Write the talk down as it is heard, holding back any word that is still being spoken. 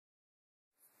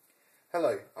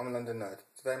Hello, I'm a London Nerd.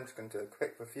 Today I'm just going to do a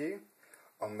quick review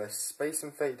on this Space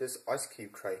Invaders ice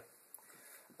cube tray.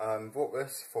 Bought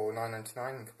this for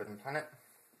 $9.99 in Forbidden Planet,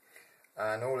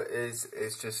 and all it is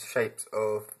just shapes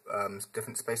of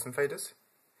different Space Invaders.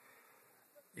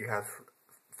 You have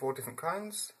 4 different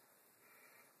kinds,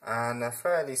 and they're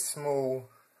fairly small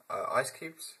ice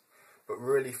cubes, but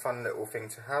really fun little thing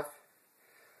to have.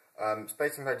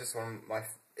 Space Invaders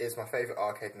is my favourite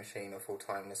arcade machine of all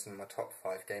time. This is in my top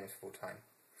 5 games of all time.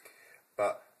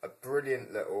 But a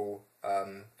brilliant little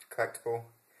collectible,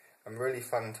 and really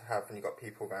fun to have when you've got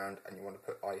people around and you want to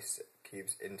put ice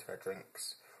cubes into their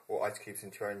drinks, or ice cubes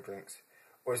into your own drinks.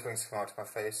 Always brings a smile to my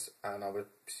face, and I would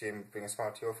presume bring a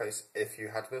smile to your face if you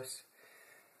had this.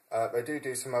 They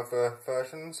do some other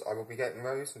versions. I will be getting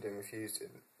those and doing reviews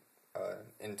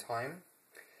in time.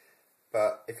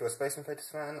 But if you're a Space Invaders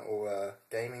fan or a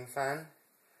gaming fan,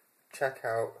 check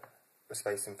out the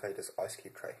Space Invaders ice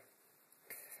cube tray.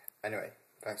 Anyway,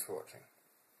 thanks for watching,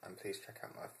 and please check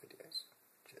out my other videos.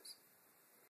 Cheers.